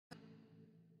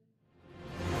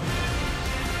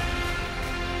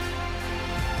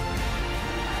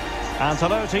And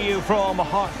hello to you from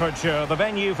Hertfordshire. The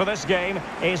venue for this game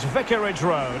is Vicarage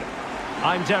Road.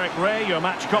 I'm Derek Ray, your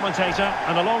match commentator,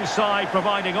 and alongside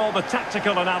providing all the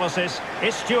tactical analysis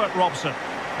is Stuart Robson.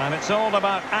 And it's all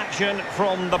about action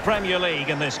from the Premier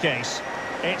League in this case.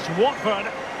 It's Watford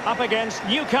up against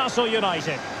Newcastle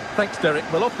United. Thanks, Derek.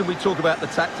 Well, often we talk about the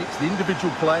tactics, the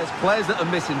individual players that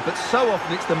are missing, but so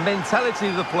often it's the mentality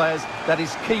of the players that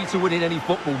is key to winning any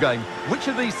football game. Which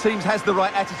of these teams has the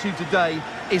right attitude today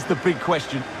is the big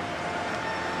question.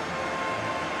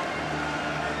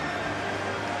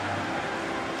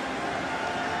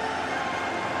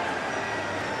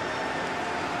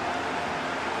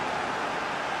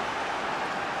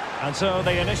 And so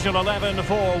the initial 11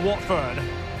 for Watford.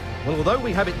 Well, although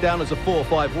we have it down as a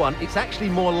 4-5-1, it's actually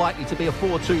more likely to be a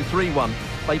 4-2-3-1.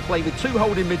 They play with two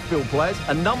holding midfield players,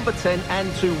 a number 10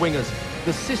 and two wingers.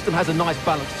 The system has a nice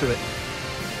balance to it.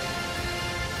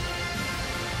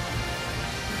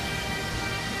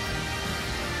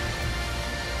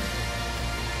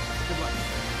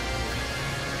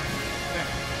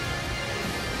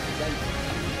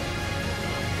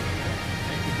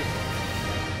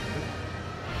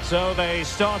 So the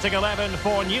starting 11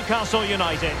 for Newcastle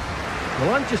United.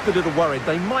 Well, I'm just a little worried.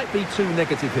 They might be too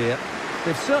negative here.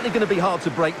 They're certainly going to be hard to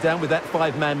break down with that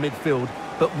five-man midfield,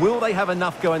 but will they have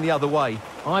enough going the other way?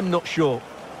 I'm not sure.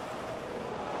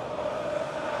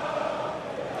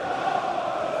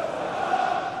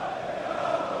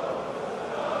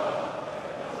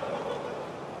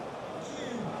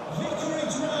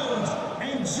 Vicarage Road,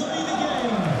 enjoy the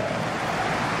game.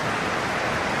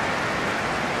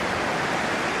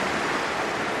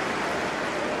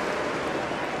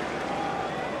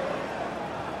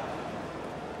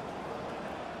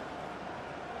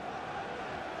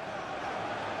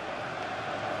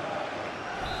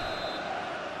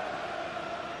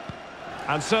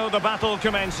 And so the battle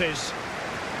commences.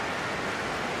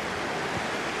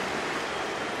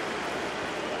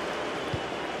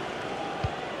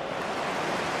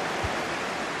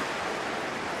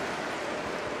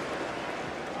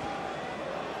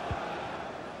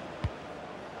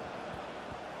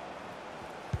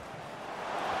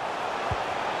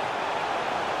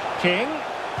 King.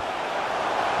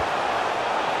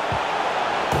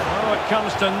 Oh, it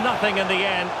comes to nothing in the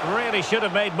end. Really should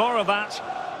have made more of that.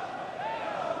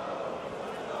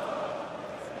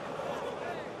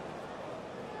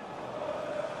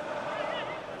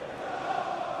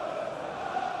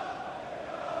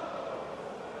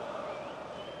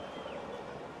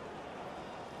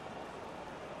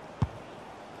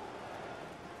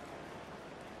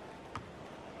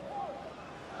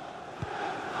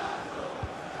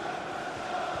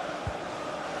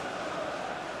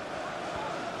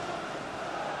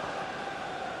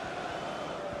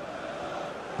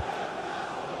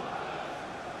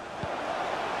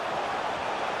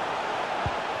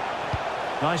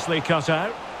 Nicely cut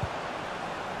out.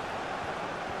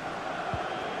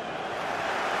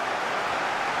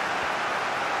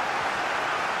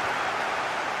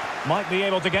 Might be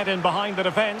able to get in behind the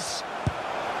defence.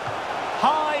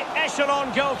 High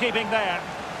echelon goalkeeping there.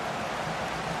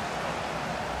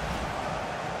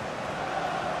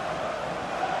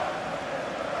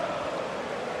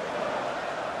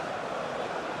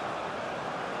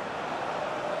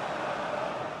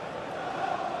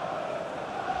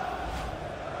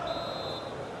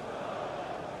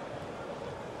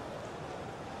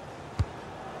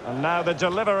 And now the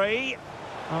delivery.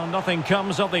 Oh, nothing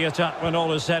comes of the attack when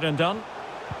all is said and done.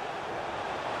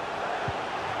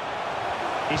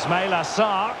 Ismail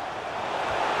Assar.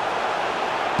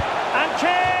 And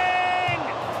King!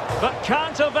 But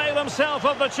can't avail himself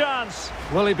of the chance.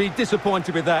 Well, he'd be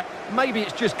disappointed with that. Maybe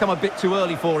it's just come a bit too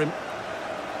early for him.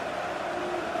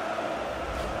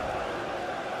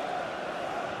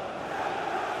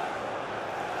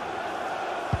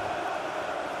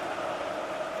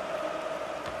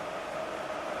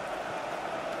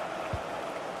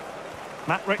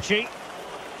 Matt Ritchie.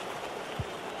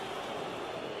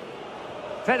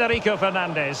 Federico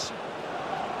Fernandez.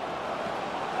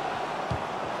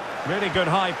 Really good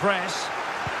high press.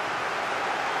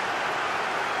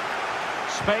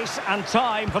 Space and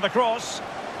time for the cross.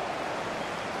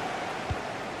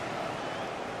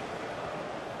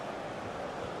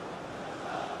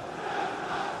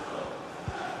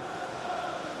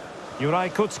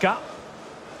 Juraj Kucka.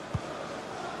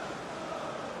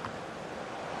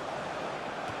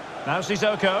 Now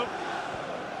Sissoko.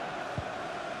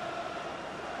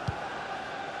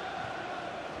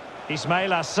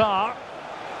 Ismail Assar.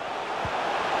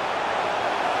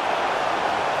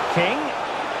 King.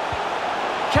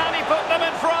 Can he put them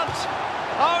in front?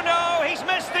 Oh no, he's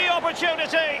missed the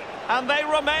opportunity. And they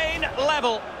remain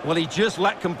level. Well, he just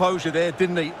lacked composure there,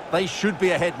 didn't he? They should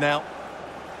be ahead now.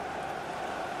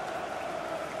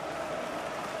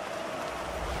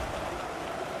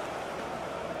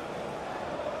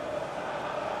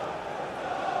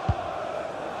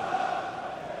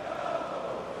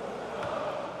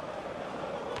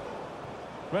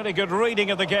 Really good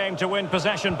reading of the game to win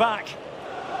possession back.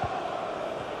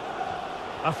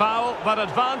 A foul, but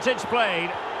advantage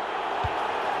played.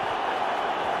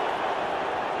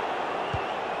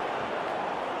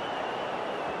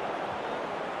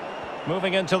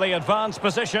 Moving into the advanced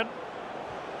position.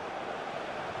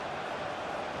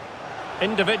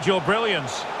 Individual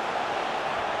brilliance.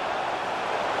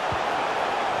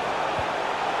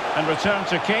 And return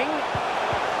to King.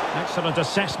 Excellent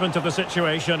assessment of the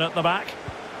situation at the back.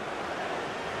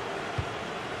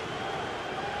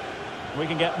 We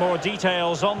can get more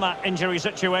details on that injury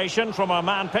situation from our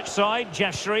man pitch side,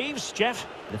 Jeff Shreves. Jeff?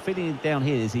 The feeling down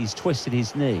here is he's twisted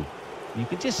his knee. You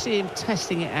can just see him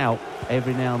testing it out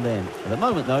every now and then. At the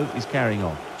moment, though, he's carrying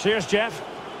on. Cheers, Jeff.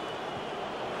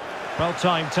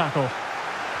 Well-timed tackle.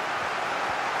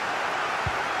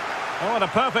 Oh, and a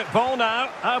perfect ball now.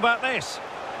 How about this?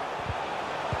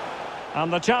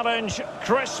 And the challenge,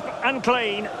 crisp and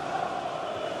clean.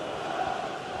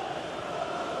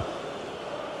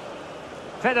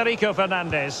 Federico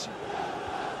Fernandez.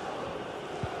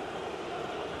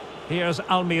 Here's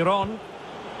Almiron.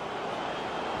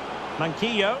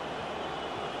 Manquillo.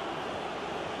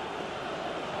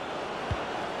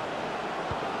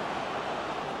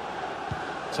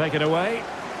 Take it away.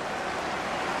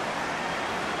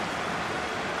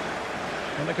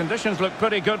 And the conditions look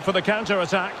pretty good for the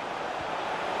counter-attack.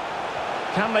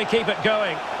 Can they keep it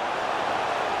going?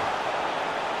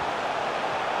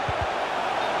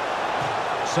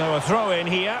 So a throw in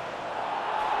here.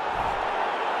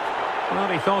 Well,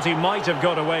 he thought he might have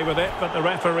got away with it, but the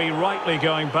referee rightly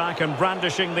going back and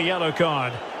brandishing the yellow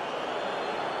card.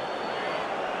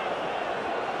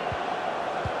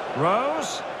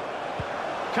 Rose.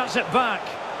 Cuts it back.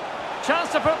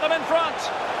 Chance to put them in front.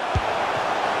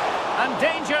 And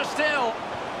danger still.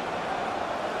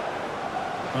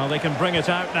 Well, they can bring it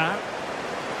out now.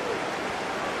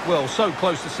 Well, so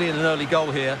close to seeing an early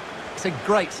goal here. It's a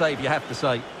great save, you have to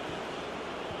say.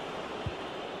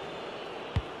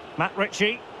 Matt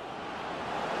Ritchie.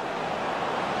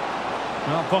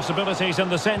 Well, possibilities in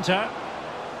the centre.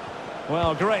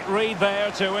 Well, great read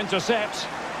there to intercept.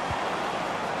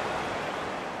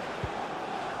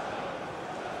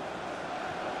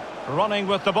 Running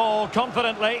with the ball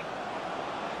confidently.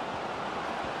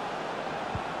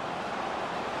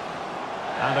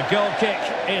 And a goal kick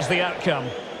is the outcome.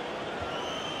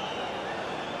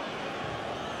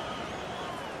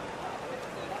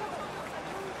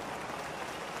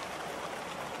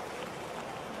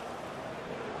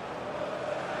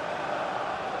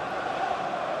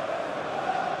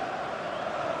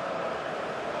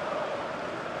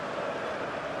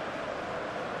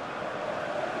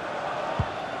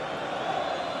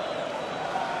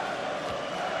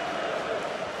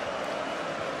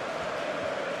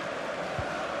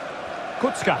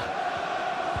 Kutska.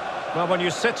 Well, when you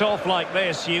sit off like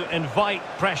this, you invite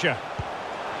pressure.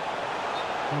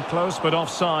 And close, but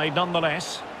offside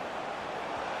nonetheless.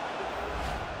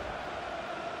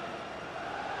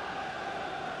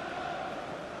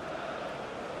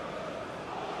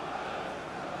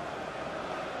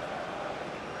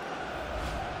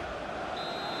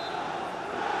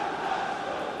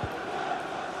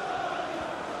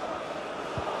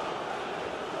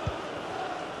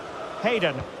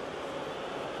 Hayden.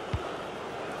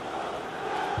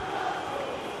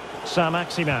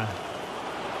 Saint-Maximin.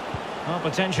 Oh,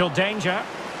 potential danger.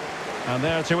 And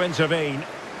there to intervene.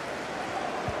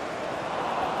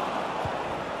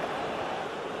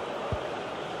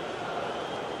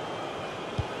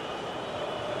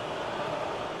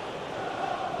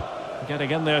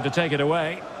 Getting in there to take it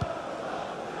away.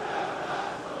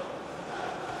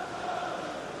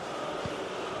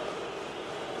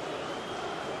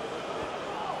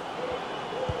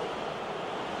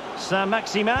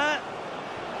 Saint-Maximin.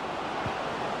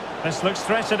 This looks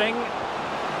threatening.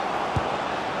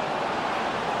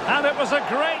 And it was a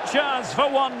great chance for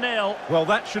 1-0. Well,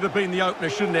 that should have been the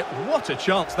opener, shouldn't it? What a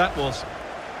chance that was.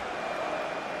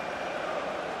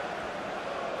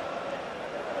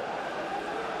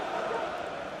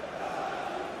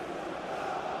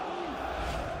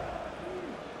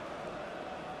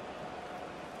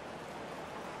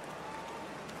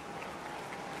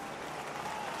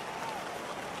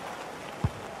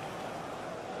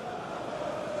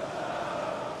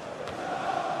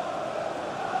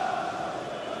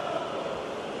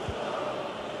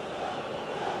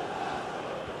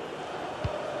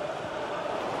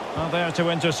 there to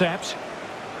intercept.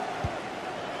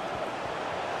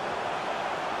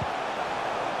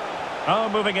 Oh,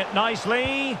 moving it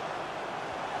nicely.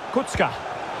 Kucka.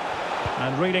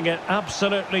 And reading it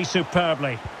absolutely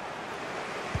superbly.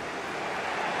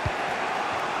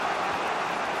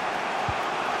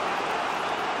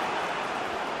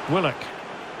 Willock.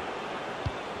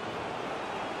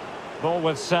 Ball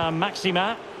with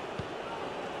Maxima.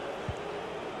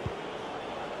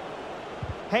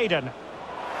 Hayden.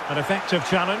 An effective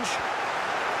challenge.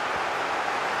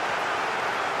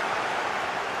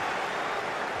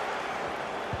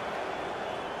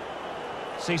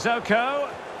 Sissoko.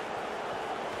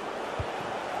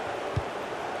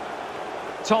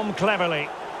 Tom Cleverley.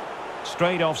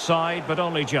 Straight offside, but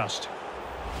only just.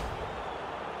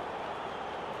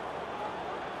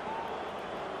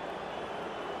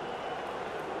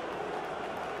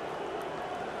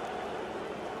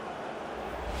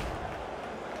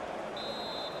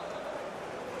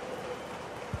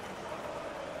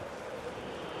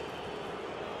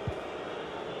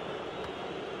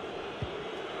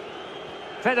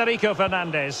 Federico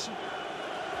Fernandez.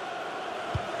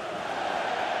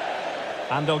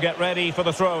 And they'll get ready for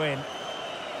the throw-in.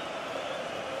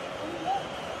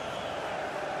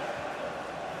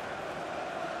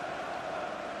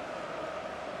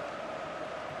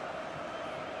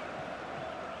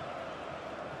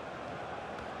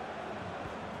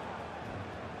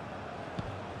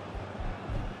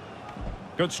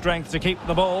 Good strength to keep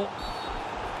the ball.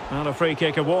 And a free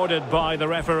kick awarded by the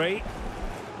referee.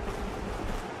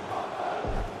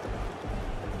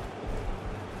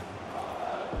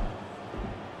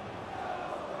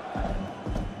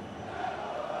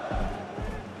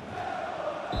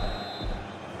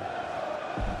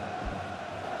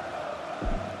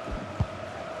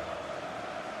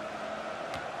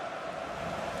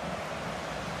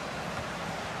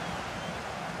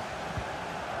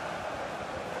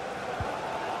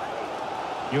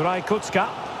 Juraj Kucka.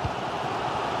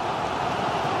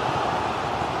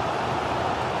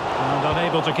 And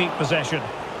unable to keep possession.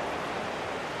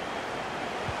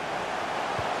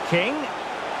 King.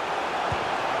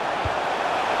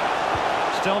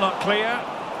 Still not clear.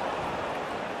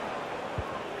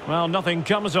 Well, nothing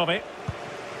comes of it.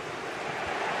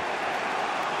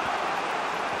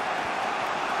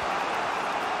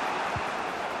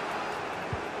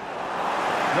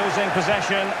 Losing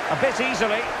possession a bit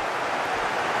easily.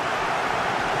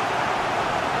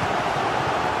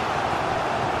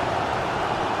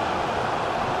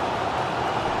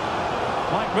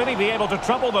 Might really be able to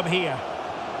trouble them here.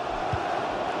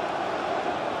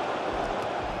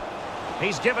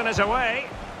 He's given us away.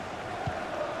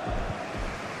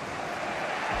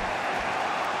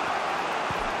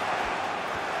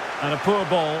 And a poor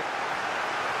ball.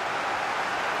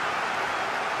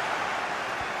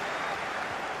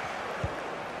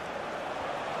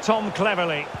 Tom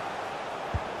Cleverley.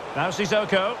 Now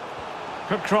Sissoko.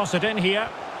 Could cross it in here.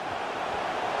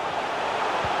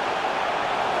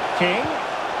 King.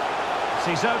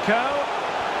 Sissoko.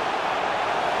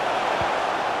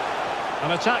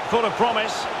 An attack full of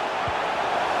promise.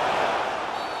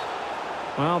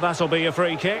 Well, that'll be a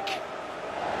free kick.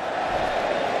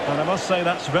 And I must say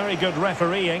that's very good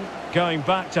refereeing, going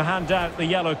back to hand out the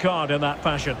yellow card in that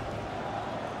fashion.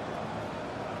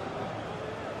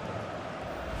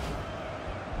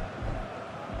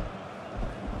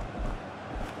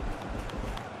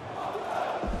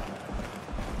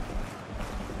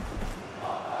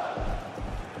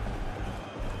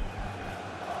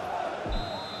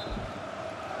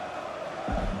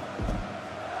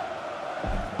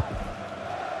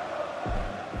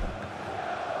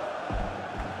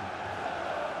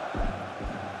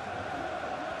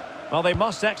 Well, they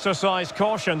must exercise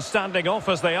caution standing off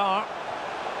as they are.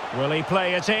 Will he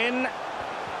play it in?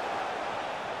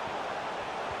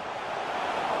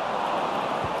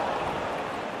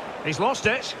 He's lost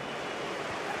it.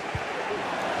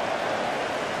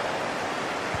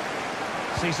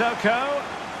 Sissoko.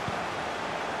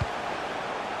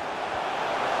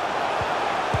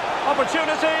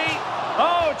 Opportunity.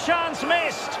 Oh, chance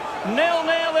missed.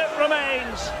 0-0 it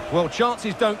remains. Well,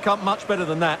 chances don't come much better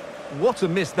than that. What a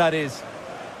miss that is.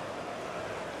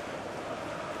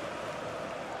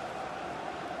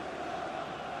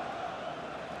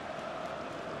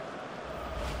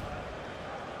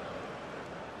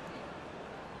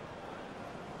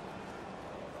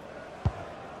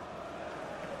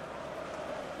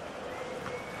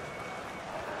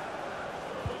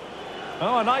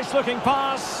 Oh, a nice looking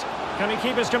pass. Can he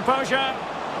keep his composure?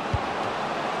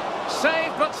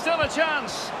 Saved, but still a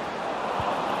chance.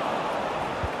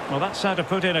 Well, that's how to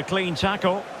put in a clean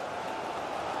tackle.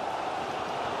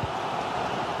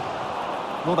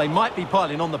 Well, they might be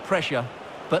piling on the pressure,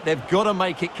 but they've got to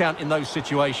make it count in those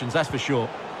situations, that's for sure.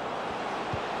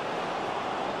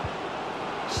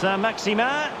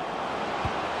 Saint-Maximin.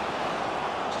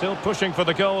 Still pushing for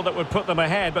the goal that would put them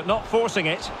ahead, but not forcing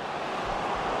it.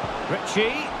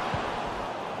 Ritchie.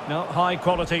 No,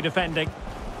 high-quality defending.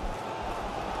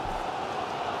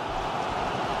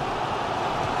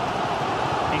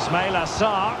 Ismail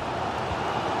Assar.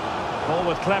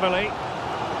 Forward cleverly.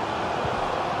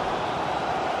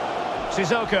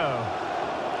 Sissoko.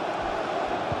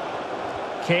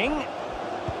 King.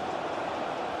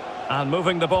 And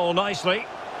moving the ball nicely.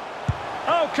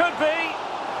 Oh, could be.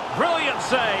 Brilliant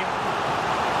save.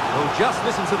 Well, just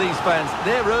listen to these fans.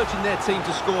 They're urging their team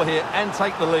to score here and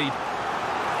take the lead.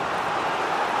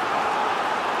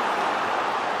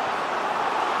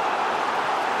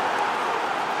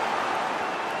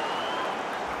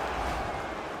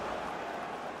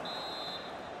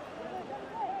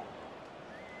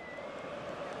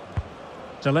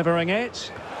 Delivering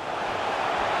it.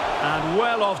 And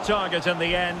well off target in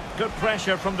the end. Good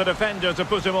pressure from the defender to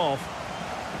put him off.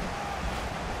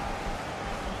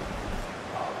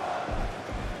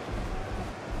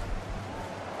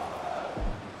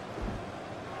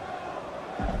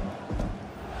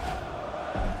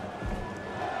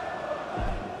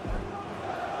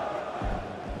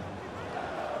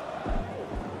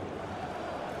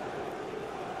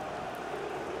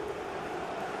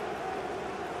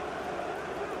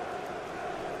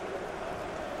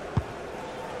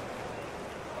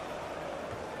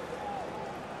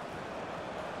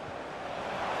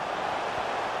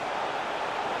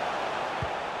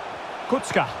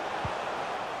 Kutska.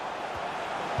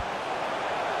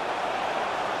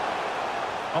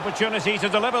 Opportunity to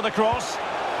deliver the cross.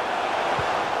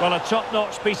 Well, a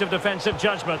top-notch piece of defensive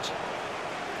judgment.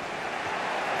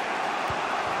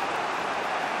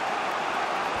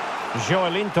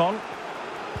 Joelinton.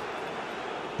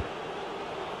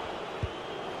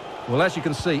 Well, as you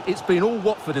can see, it's been all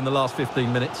Watford in the last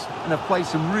 15 minutes and have played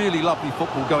some really lovely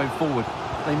football going forward.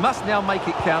 They must now make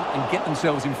it count and get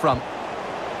themselves in front.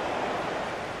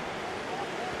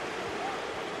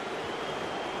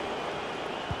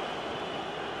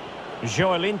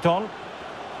 Joelinton.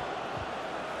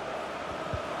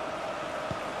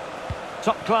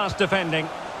 Top-class defending.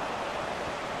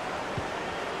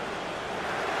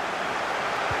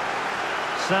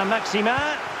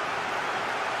 Saint-Maximin.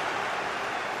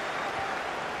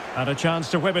 And a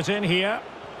chance to whip it in here.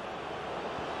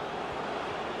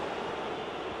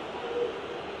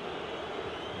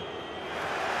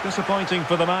 Disappointing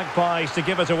for the Magpies to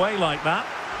give it away like that.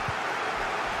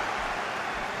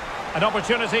 An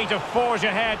opportunity to forge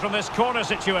ahead from this corner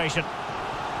situation.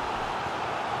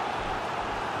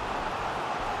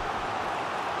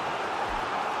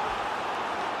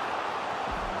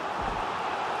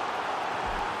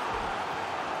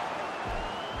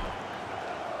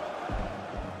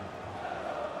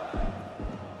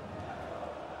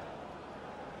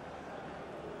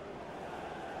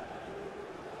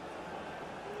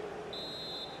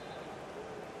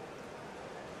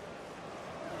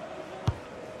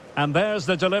 And there's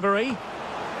the delivery.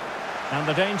 And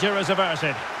the danger is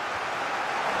averted.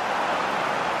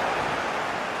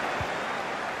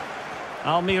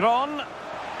 Almiron.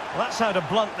 That's how to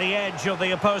blunt the edge of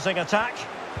the opposing attack.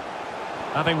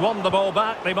 Having won the ball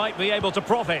back, they might be able to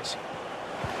profit.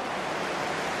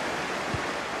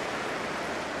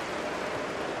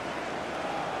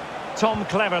 Tom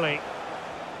Cleverley.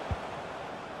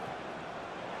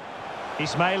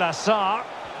 Ismail Assar.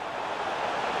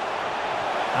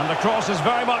 And the cross is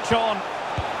very much on.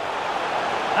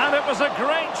 And it was a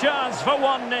great chance for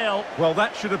 1-0. Well,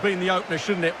 that should have been the opener,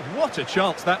 shouldn't it? What a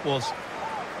chance that was.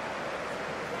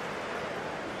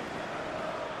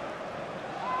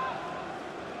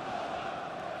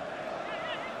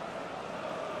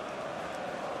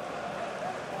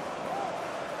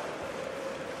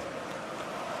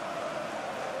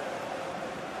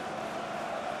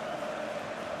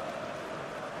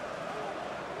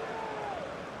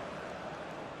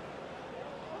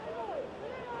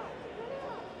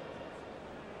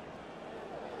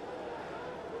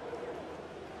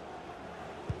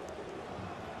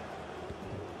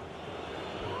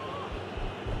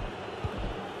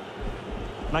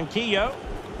 Manquillo.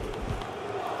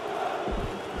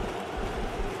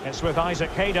 It's with Isaac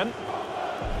Hayden.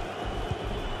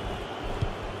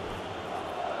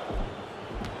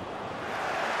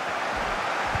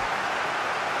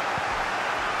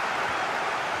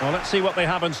 Well, let's see what they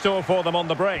have in store for them on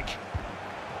the break.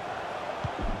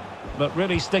 But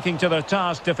really sticking to their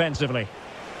task defensively.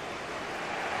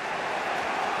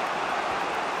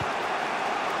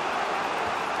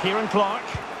 Kieran Clark.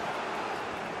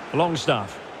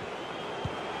 Longstaff.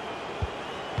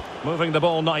 Moving the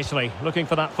ball nicely, looking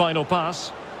for that final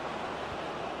pass.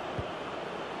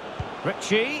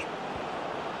 Ritchie.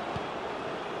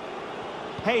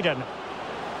 Hayden.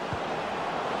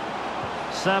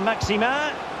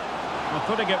 Saint-Maximin. Well,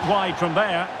 putting it wide from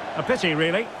there. A pity,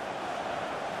 really.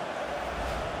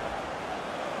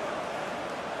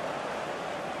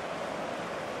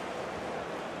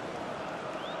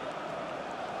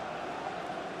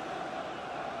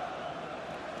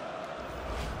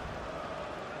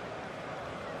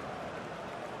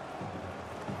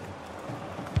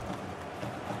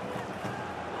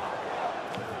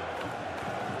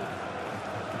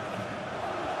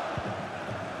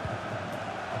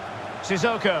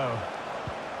 Sissoko.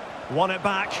 Won it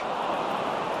back.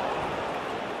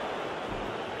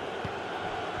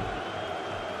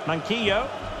 Manquillo.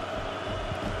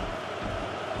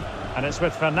 And it's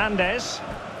with Fernandes.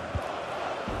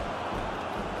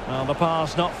 Well, the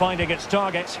pass not finding its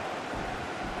target.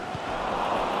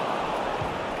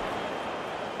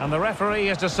 And the referee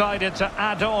has decided to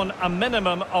add on a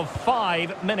minimum of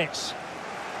 5 minutes.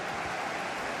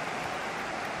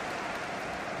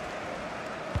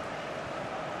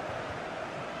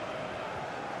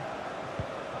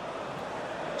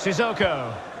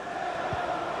 Sissoko.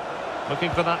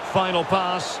 Looking for that final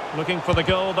pass, looking for the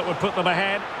goal that would put them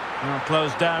ahead. Well,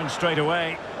 closed down straight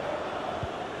away.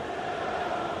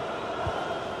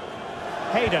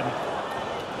 Hayden.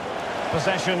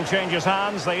 Possession changes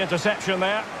hands, the interception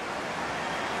there.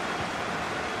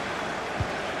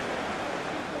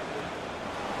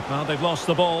 Well, they've lost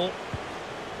the ball.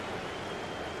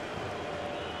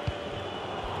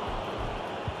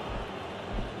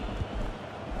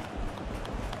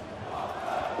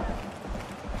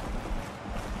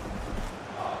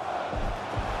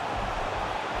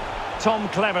 Tom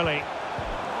Cleverley.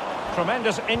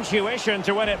 Tremendous intuition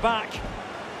to win it back.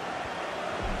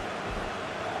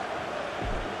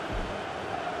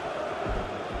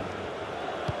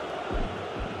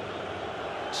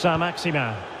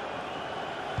 Saint-Maximin.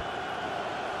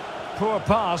 Poor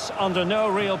pass under no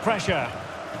real pressure.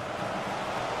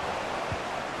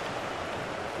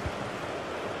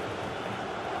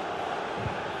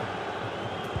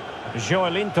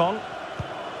 Joelinton.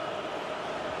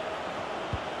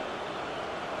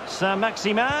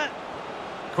 Saint-Maximin.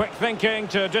 Quick thinking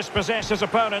to dispossess his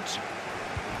opponent.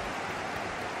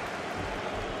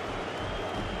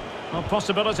 Well,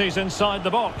 possibilities inside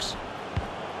the box.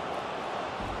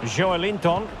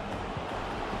 Joelinton.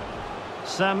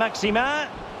 Saint-Maximin.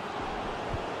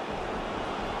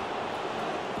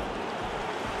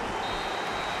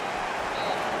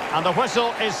 And the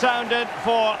whistle is sounded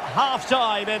for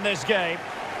half-time in this game.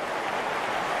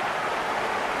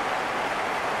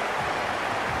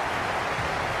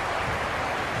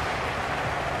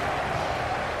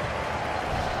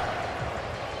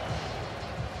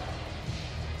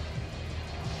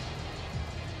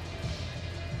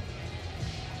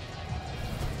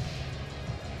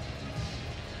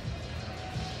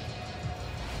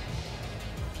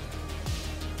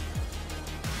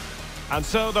 And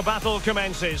so the battle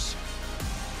commences.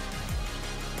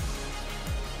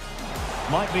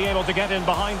 Might be able to get in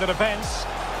behind the defence.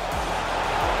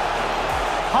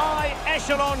 High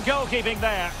echelon goalkeeping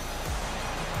there.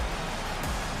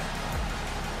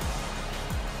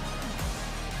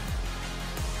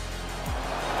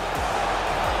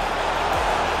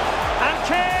 And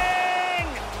King!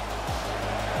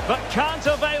 But can't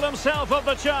avail himself of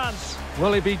the chance.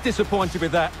 Well, he'd be disappointed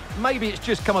with that. Maybe it's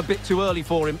just come a bit too early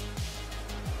for him.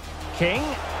 King.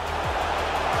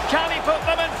 Can he put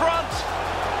them in front?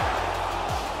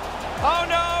 Oh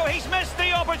no, he's missed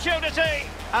the opportunity.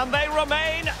 And they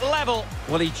remain level.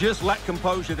 Well, he just lacked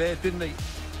composure there, didn't he?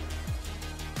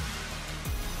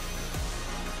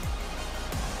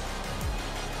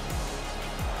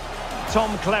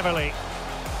 Tom Cleverley.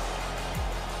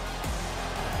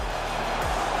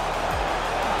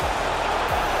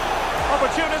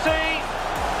 Opportunity.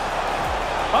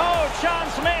 Oh,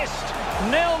 chance missed.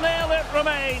 0-0 it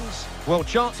remains. Well,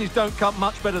 chances don't come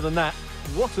much better than that.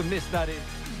 What a miss that is.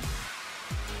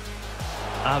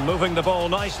 And moving the ball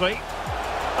nicely.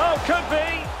 Oh, could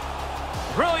be.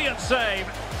 Brilliant save.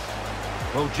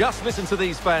 Well, just listen to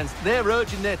these fans. They're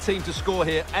urging their team to score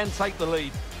here and take the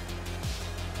lead.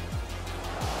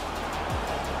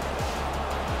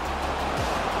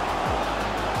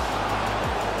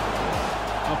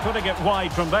 Well, putting it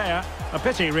wide from there. A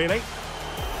pity, really.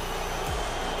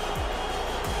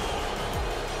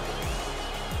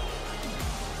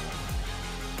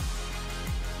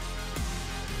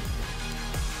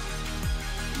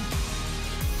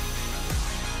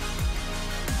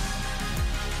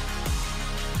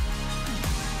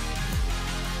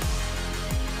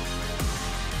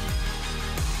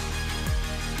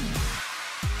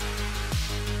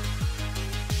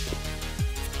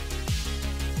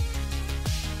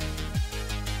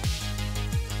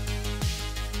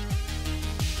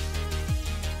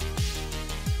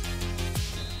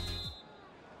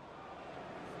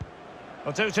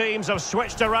 The two teams have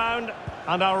switched around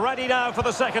and are ready now for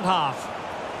the second half.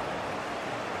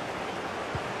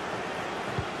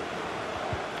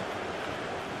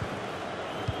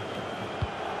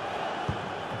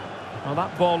 Well,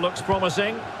 that ball looks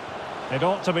promising. It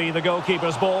ought to be the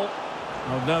goalkeeper's ball.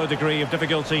 Well, no degree of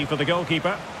difficulty for the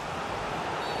goalkeeper.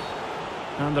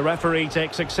 And the referee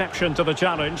takes exception to the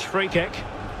challenge. Free kick.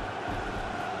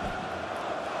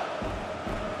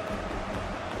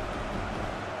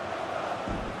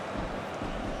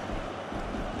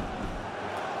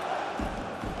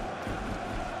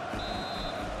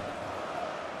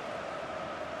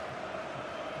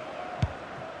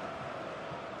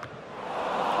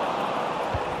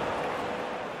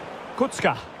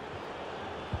 Kutska.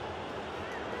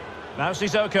 Now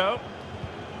Sissoko.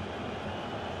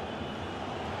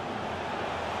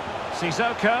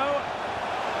 Sissoko.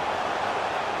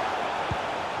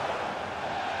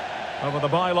 Over the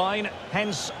byline,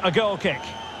 hence a goal kick.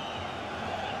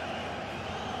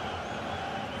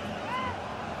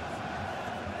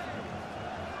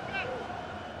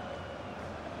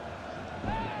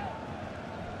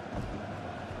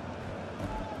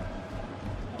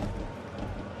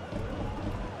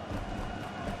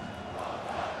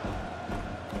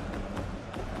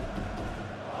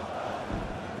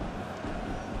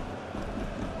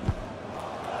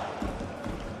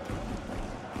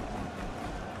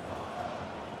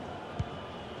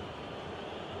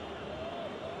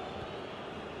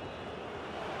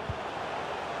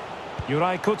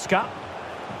 Juraj Kutska.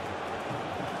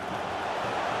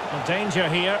 A danger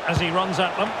here as he runs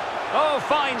at them. Oh,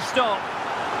 fine stop.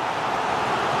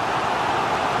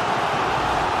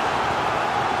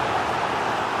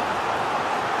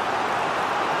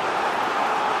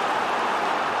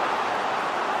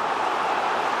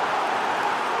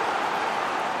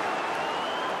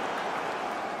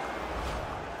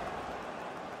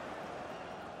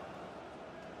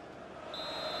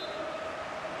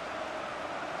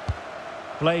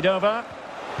 Played over.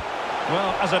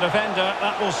 Well, as a defender,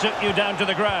 that will sit you down to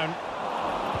the ground.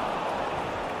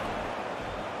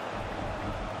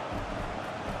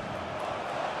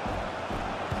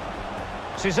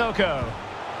 Sissoko.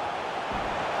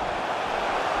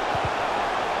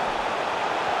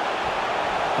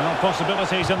 Well,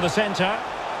 possibilities in the centre.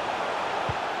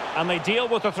 And they deal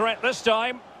with the threat this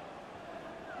time.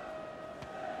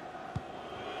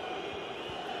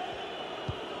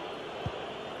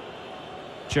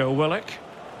 Joe Willock.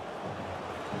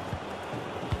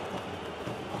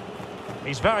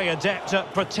 He's very adept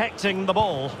at protecting the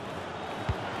ball.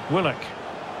 Willock.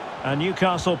 And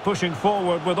Newcastle pushing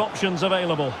forward with options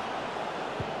available.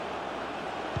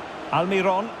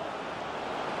 Almiron.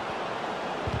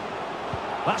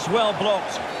 That's well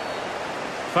blocked.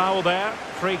 Foul there.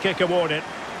 Free kick awarded.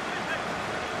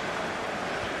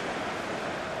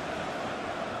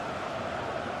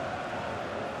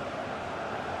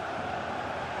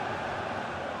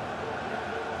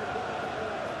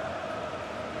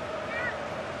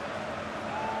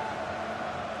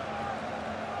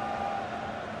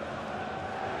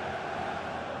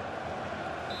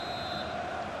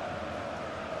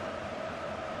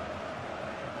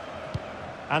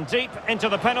 And deep into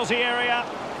the penalty area.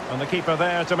 And the keeper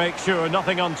there to make sure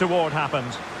nothing untoward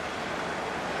happens.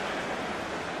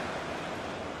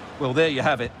 Well, there you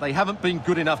have it. They haven't been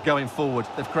good enough going forward.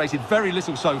 They've created very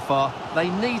little so far. They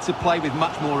need to play with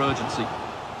much more urgency.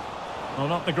 Well,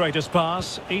 not the greatest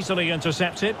pass. Easily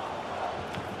intercepted.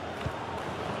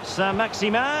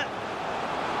 Saint-Maximin.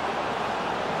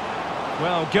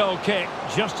 Well, goal kick,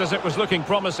 just as it was looking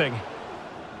promising.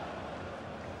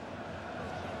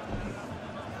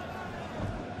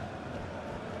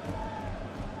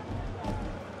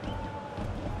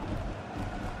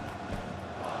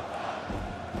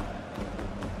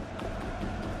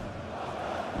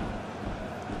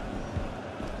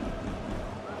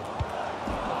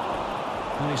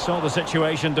 He saw the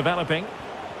situation developing.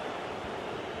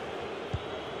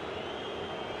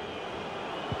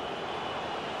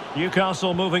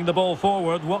 Newcastle moving the ball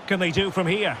forward. What can they do from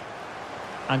here?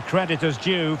 And credit is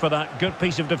due for that good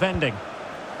piece of defending.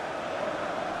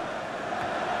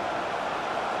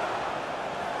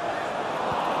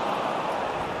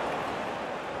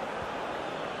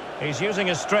 He's using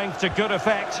his strength to good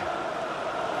effect.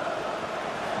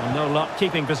 And no luck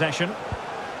keeping possession.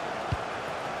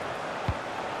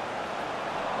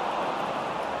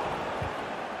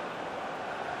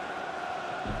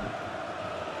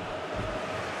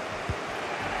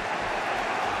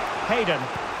 Hayden.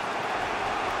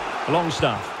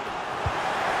 Longstaff.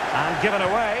 And given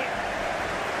away.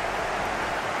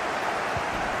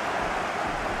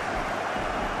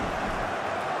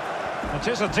 A It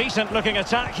is a decent-looking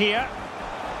attack here.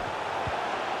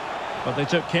 But they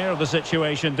took care of the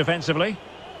situation defensively.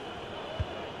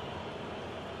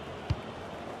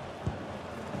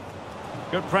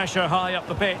 Good pressure high up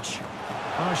the pitch.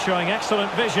 Oh, showing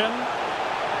excellent vision.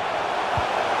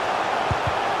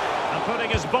 And putting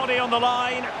his body on the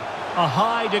line. A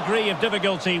high degree of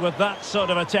difficulty with that sort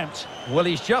of attempt. Well,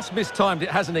 he's just mistimed it,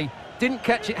 hasn't he? Didn't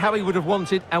catch it how he would have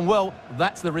wanted, and well,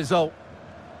 that's the result.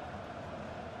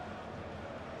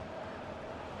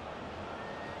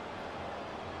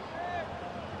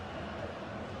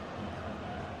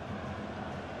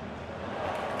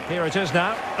 Here it is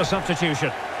now, a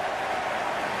substitution.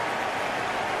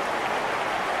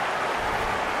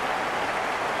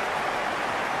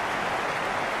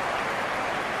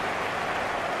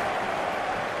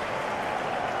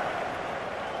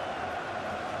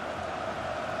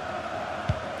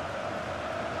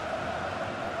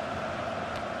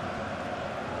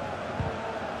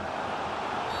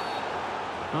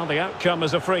 Well, the outcome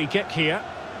is a free kick here.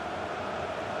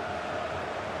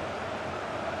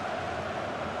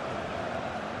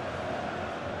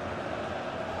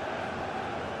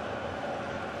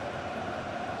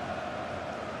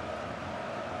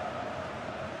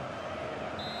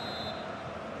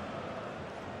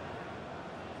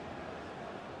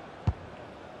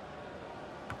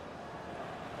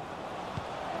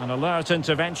 An alert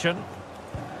intervention.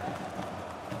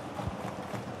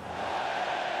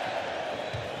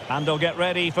 And they'll get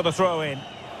ready for the throw-in.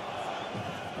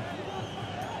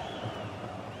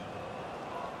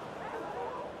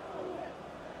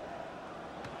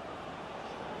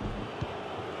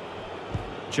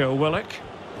 Joe Willock.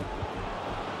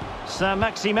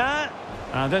 Saint-Maximin.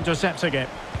 And intercepting it.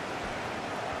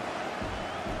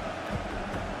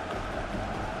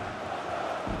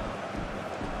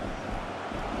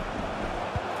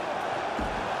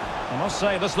 I must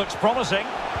say, this looks promising.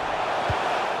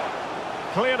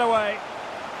 Cleared away.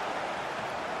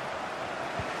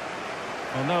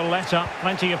 Well, no let-up,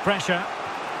 plenty of pressure.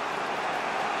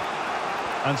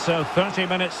 And so 30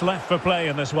 minutes left for play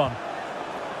in this one.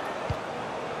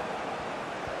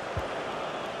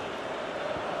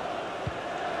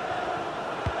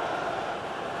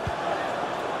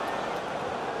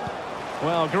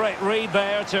 Well, great read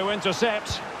there to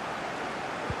intercept.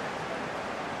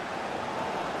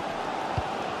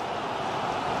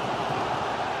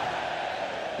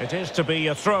 It is to be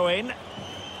a throw-in.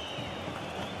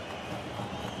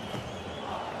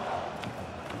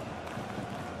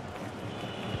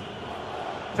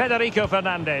 Federico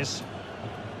Fernandez.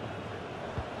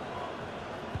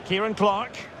 Kieran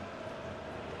Clark.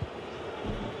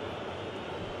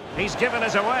 He's given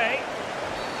us away.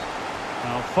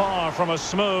 Now, far from a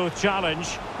smooth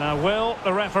challenge. Now, will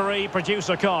the referee produce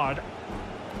a card?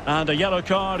 And a yellow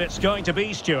card it's going to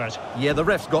be, Stuart. Yeah, the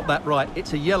ref's got that right.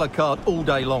 It's a yellow card all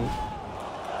day long.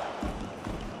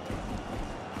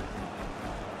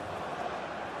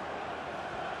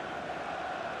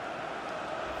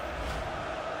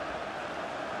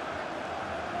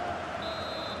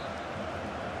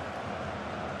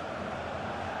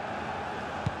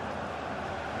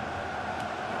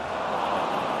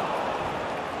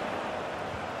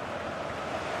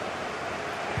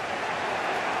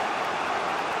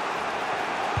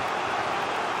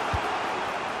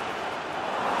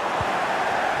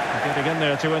 Getting in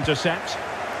there to intercept.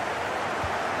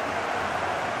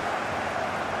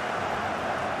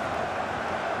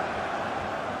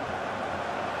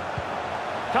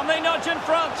 Can they nudge in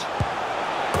front?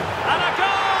 And a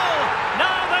goal!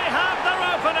 Now they have their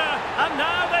opener, and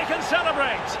now they can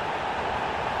celebrate.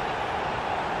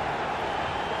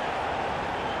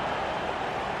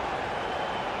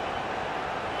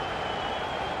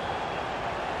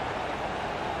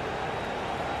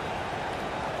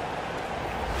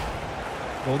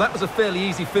 Well, that was a fairly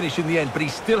easy finish in the end, but he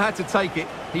still had to take it.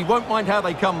 He won't mind how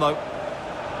they come, though.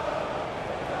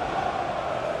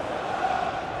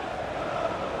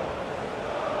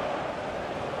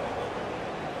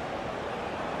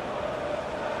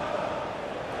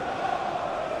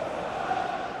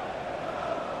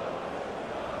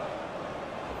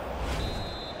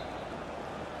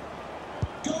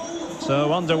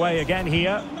 So underway again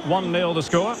here. 1-0 the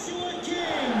score.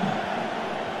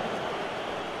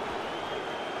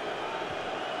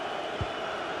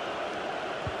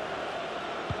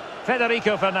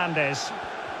 Federico Fernandez.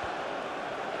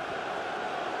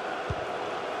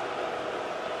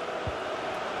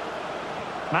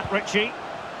 Matt Ritchie.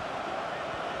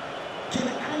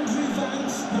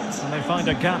 And they find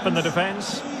a gap in the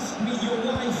defence.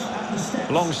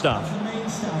 Longstaff.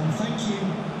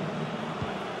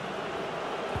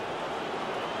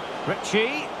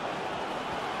 Ritchie.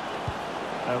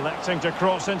 Electing to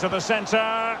cross into the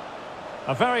centre.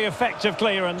 A very effective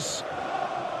clearance.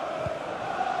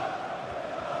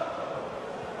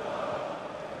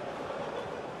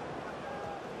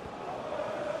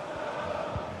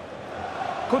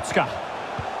 Kutska.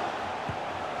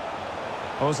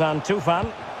 Ozan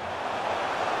Tufan.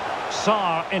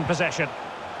 Sarr in possession.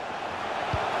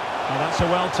 Well, that's a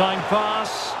well-timed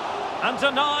pass. And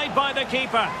denied by the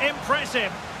keeper.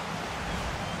 Impressive.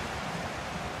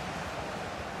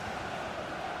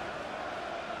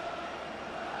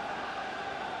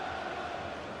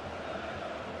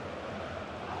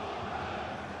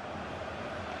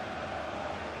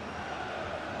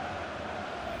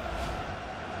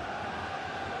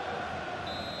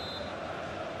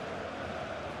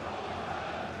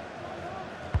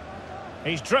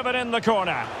 He's driven in the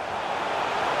corner.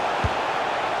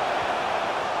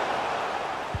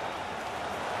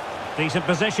 Decent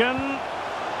position.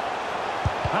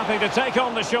 Happy to take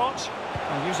on the shot.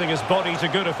 And using his body to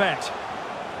good effect.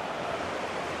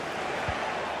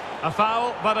 A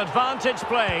foul, but advantage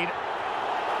played.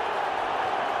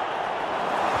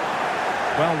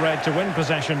 Well read to win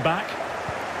possession back.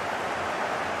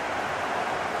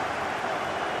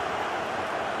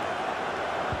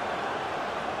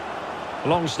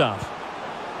 Longstaff.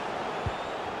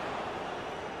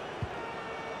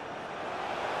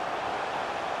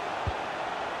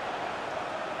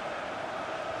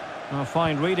 A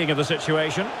fine reading of the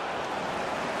situation.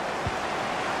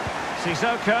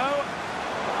 Sissoko.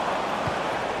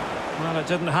 Well, it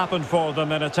didn't happen for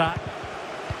them in attack.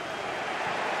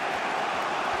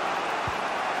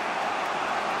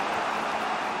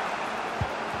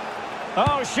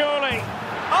 Oh, surely.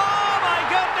 Oh, my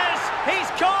goodness! He's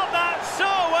caught that so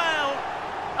well!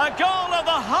 A goal of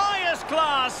the highest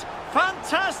class.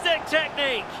 Fantastic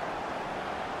technique.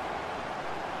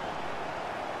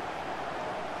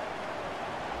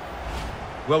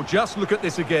 Well, just look at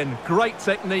this again. Great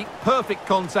technique, perfect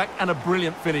contact, and a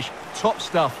brilliant finish. Top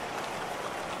stuff.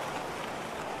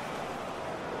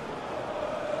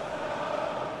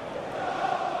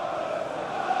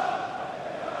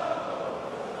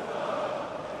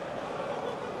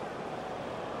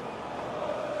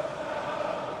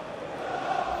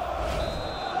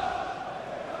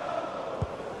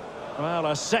 Well,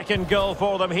 a second goal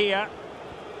for them here.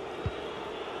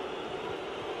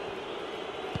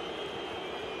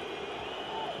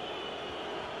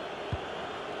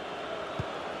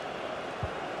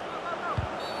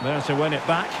 There to win it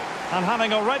back. And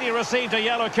having already received a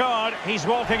yellow card, he's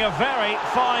walking a very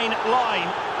fine line.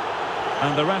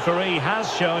 And the referee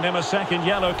has shown him a second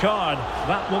yellow card.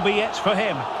 That will be it for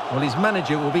him. Well, his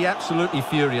manager will be absolutely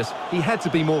furious. He had to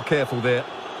be more careful there.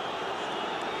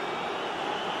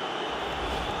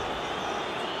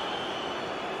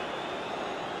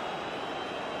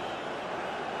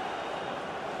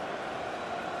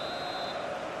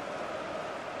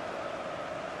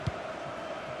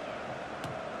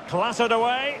 Clattered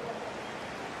away.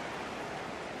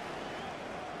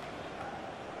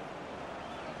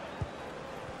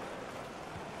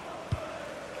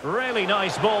 Really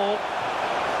nice ball.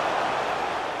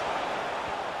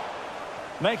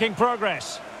 Making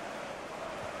progress.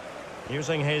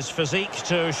 Using his physique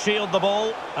to shield the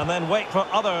ball and then wait for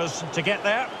others to get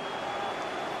there.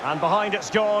 And behind it's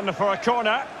gone for a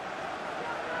corner.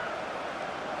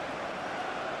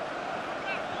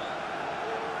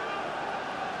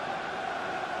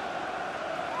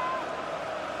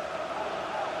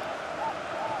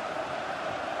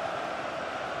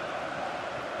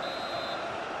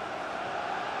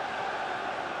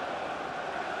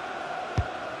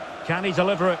 Can he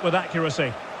deliver it with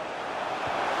accuracy?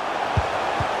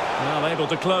 Well, able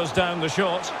to close down the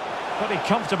shot. Pretty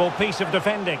comfortable piece of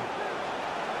defending.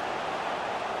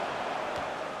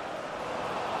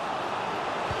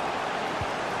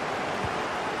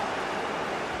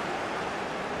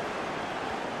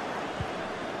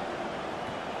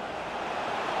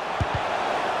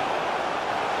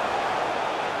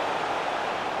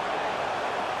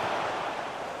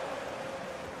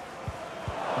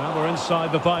 Well, we're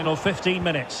inside the final 15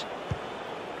 minutes.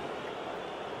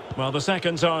 Well, the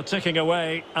seconds are ticking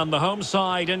away and the home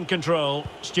side in control.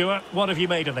 Stuart, what have you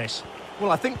made of this? Well,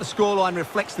 I think the scoreline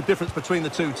reflects the difference between the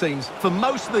two teams. For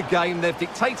most of the game, they've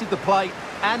dictated the play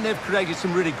and they've created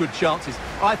some really good chances.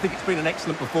 I think it's been an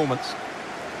excellent performance.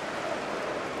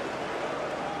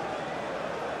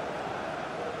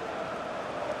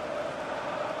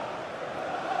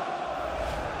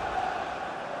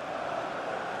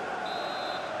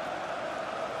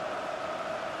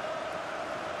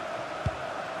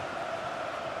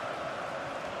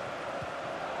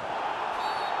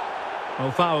 Well,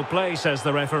 foul play, says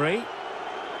the referee.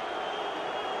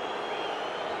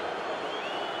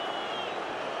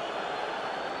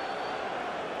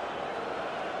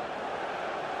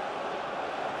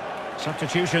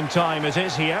 Substitution time it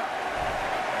is here.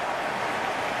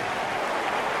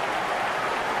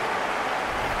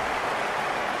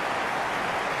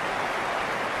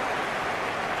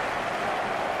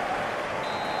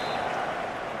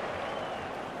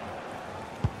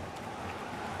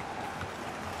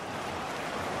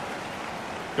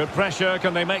 Good pressure,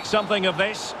 can they make something of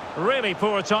this? Really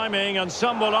poor timing, and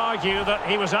some will argue that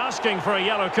he was asking for a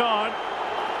yellow card.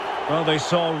 Well, they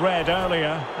saw red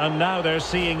earlier, and now they're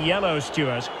seeing yellow,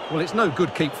 Stuart. Well, it's no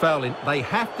good keep fouling. They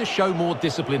have to show more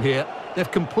discipline here. They've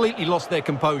completely lost their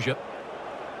composure.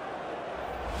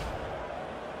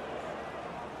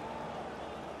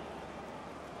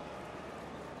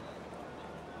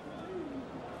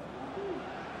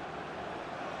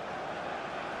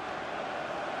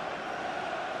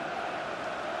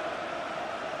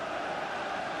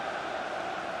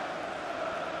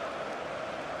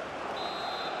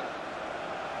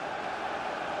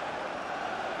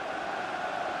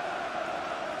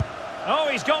 Oh,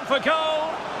 he's gone for goal!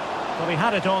 Well, he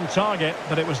had it on target,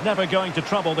 but it was never going to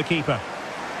trouble the keeper.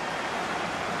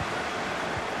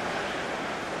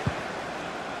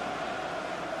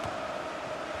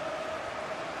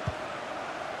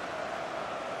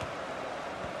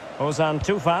 Ozan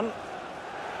Tufan.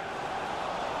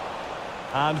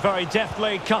 And very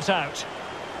deftly cut out.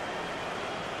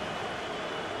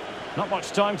 Not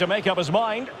much time to make up his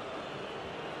mind.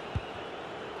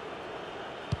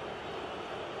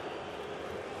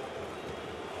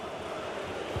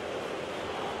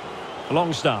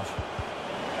 Longstaff.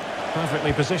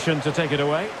 Perfectly positioned to take it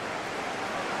away.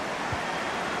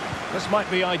 This might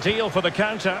be ideal for the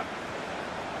counter.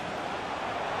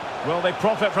 Will they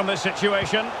profit from this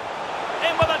situation?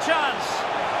 In with a chance!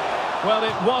 Well,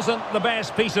 it wasn't the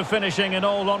best piece of finishing, in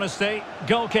all honesty.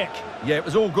 Goal kick. Yeah, it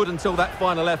was all good until that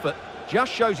final effort.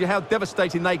 Just shows you how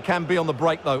devastating they can be on the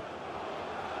break, though.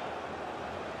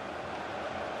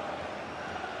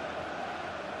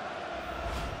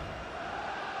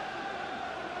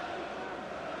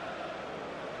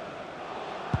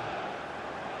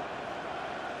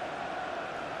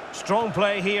 Strong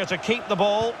play here to keep the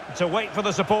ball, to wait for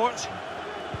the support.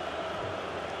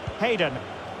 Hayden.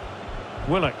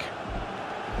 Willock.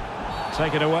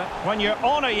 Take it away. When you're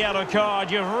on a yellow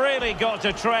card, you've really got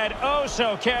to tread oh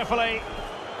so carefully.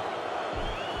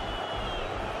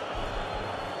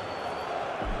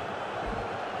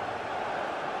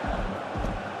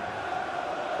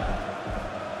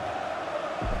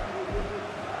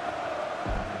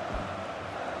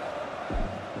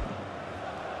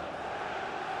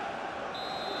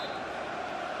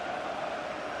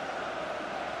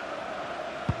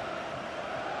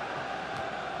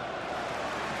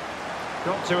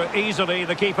 Got to it easily,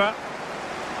 the keeper.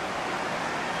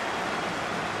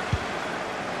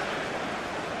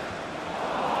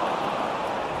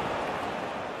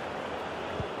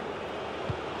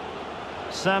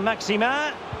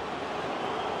 Saint-Maximin.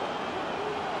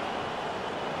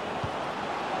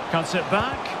 Cuts it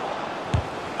back.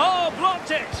 Oh, blocked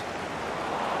it!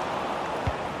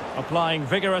 Applying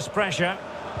vigorous pressure.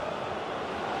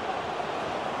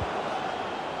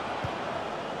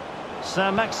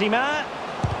 Saint-Maximin.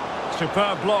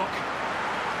 Superb block.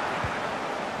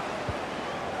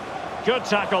 Good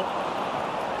tackle.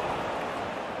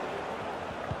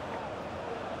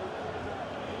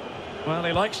 Well,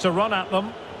 he likes to run at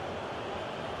them.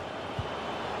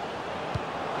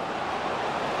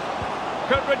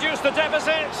 Could reduce the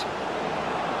deficit.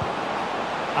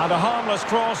 And a harmless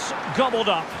cross gobbled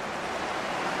up.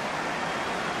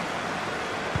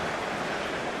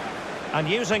 And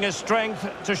using his strength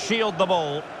to shield the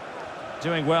ball.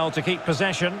 Doing well to keep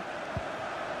possession.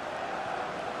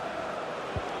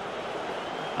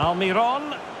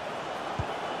 Almiron.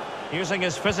 Using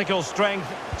his physical strength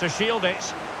to shield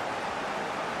it.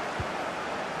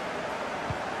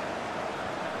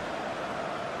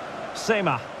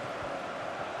 Sema.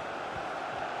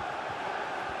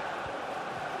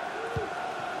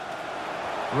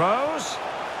 Rose.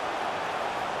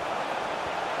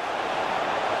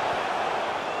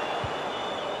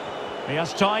 He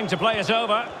has time to play it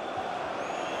over.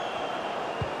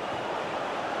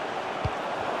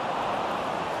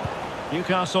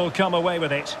 Newcastle come away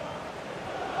with it.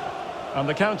 And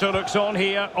the counter looks on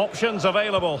here. Options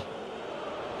available.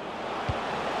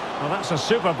 Well, that's a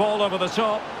super ball over the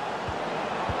top.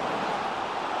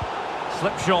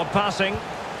 Slipshod passing.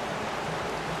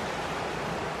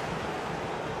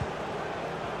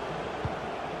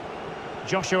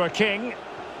 Joshua King.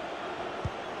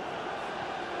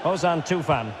 Ozan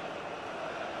Tufan.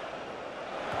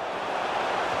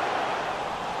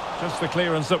 Just the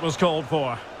clearance that was called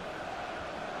for.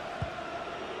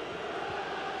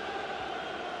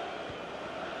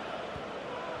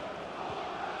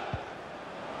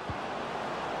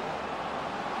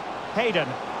 Hayden.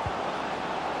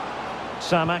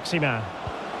 Saint-Maximin.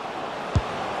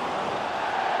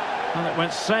 And it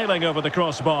went sailing over the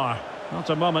crossbar. Not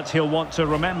a moment he'll want to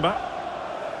remember.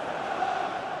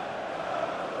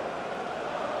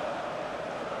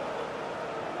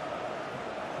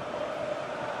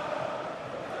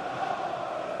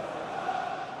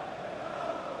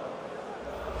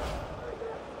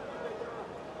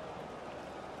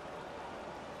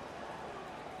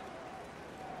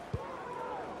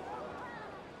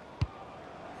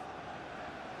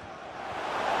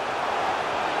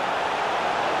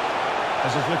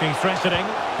 This is looking threatening.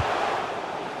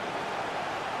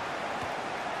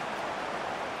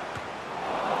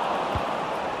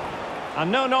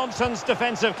 And no-nonsense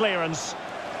defensive clearance.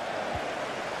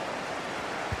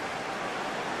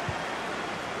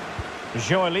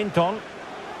 Joelinton.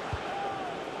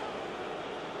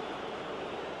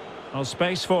 No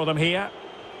space for them here.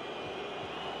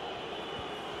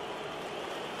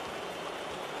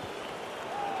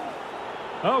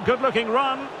 Oh, good-looking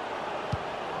run.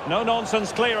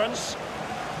 No-nonsense clearance.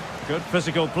 Good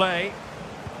physical play.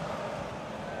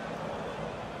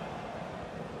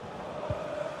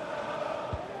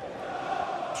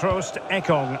 Trost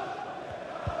Ekong.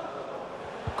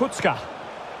 Kutska.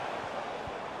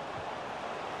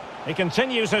 He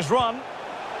continues his run.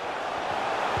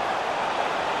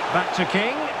 Back to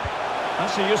King.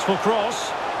 That's a useful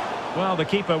cross. Well, the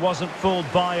keeper wasn't fooled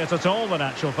by it at all, in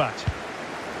actual fact.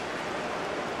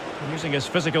 Using his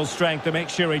physical strength to make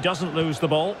sure he doesn't lose the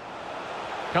ball.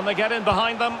 Can they get in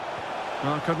behind them?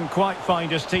 Well, couldn't quite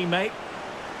find his teammate.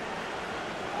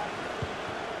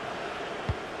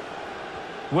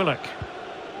 Willock.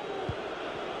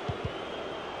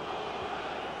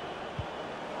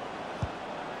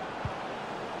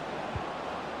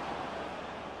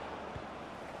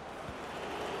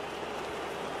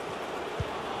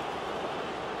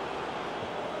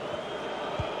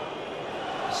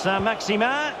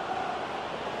 Saint-Maximin.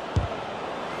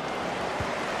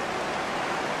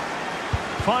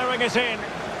 Firing it in.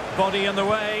 Body in the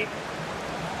way.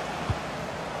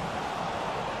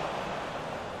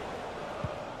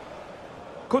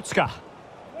 Kutska.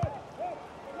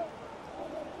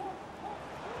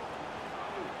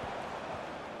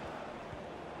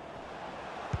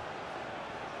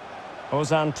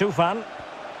 Ozan Tufan.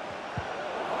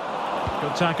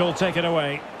 Good tackle taken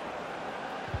away.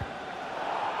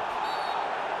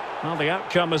 Well, the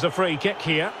outcome is a free kick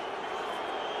here.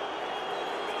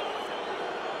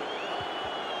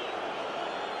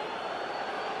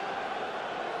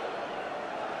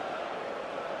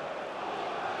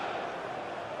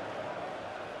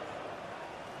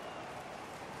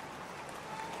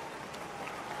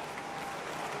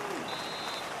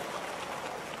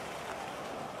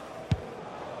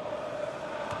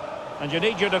 And you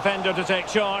need your defender to take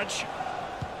charge.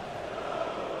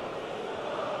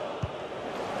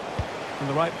 In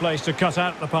the right place to cut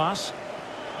out the pass.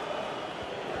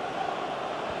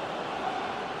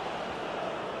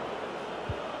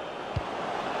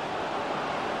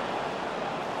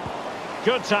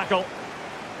 Good tackle.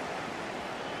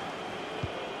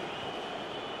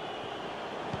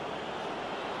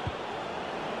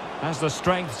 Has the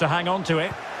strength to hang on to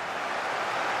it.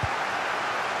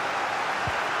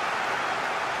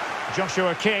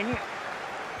 Joshua King.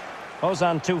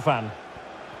 Ozan Tufan.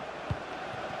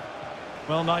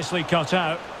 Well, nicely cut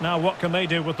out. Now what can they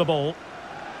do with the ball?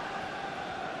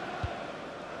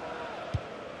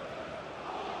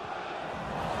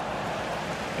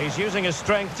 He's using his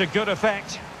strength to good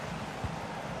effect.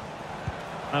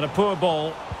 And a poor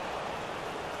ball.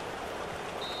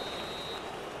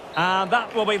 And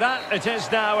that will be that. It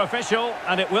is now official,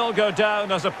 and it will go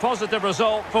down as a positive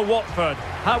result for Watford.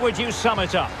 How would you sum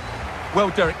it up? Well,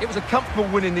 Derek, it was a comfortable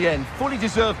win in the end. Fully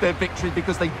deserved their victory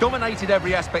because they dominated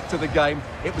every aspect of the game.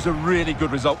 It was a really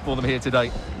good result for them here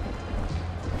today.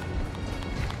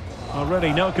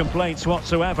 Already no complaints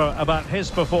whatsoever about his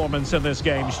performance in this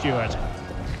game, Stuart.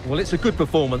 Well, it's a good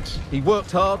performance. He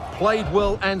worked hard, played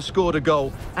well and scored a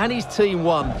goal. And his team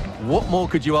won. What more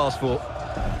could you ask for?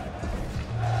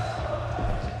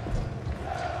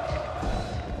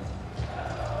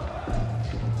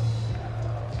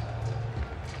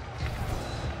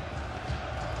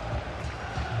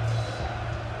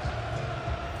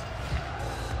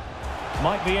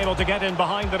 Might be able to get in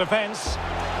behind the defence.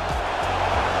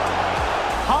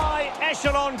 High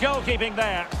echelon goalkeeping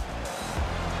there.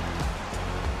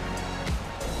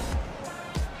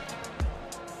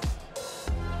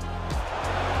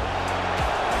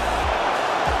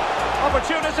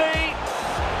 Opportunity.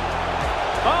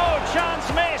 Oh, chance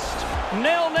missed.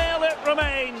 0-0 it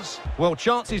remains. Well,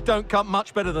 chances don't come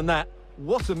much better than that.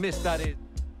 What a miss that is.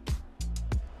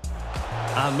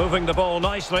 And moving the ball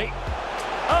nicely.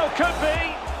 Oh, could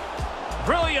be.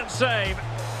 Brilliant save.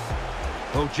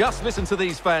 Well, just listen to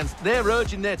these fans. They're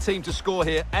urging their team to score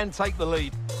here and take the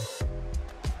lead.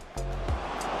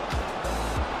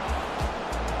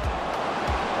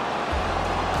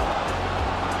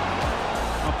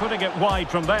 Well, putting it wide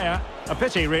from there. A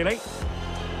pity, really.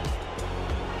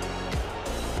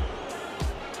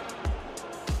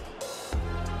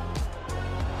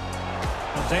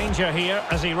 A danger here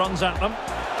as he runs at them.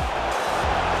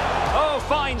 Oh,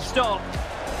 fine stop.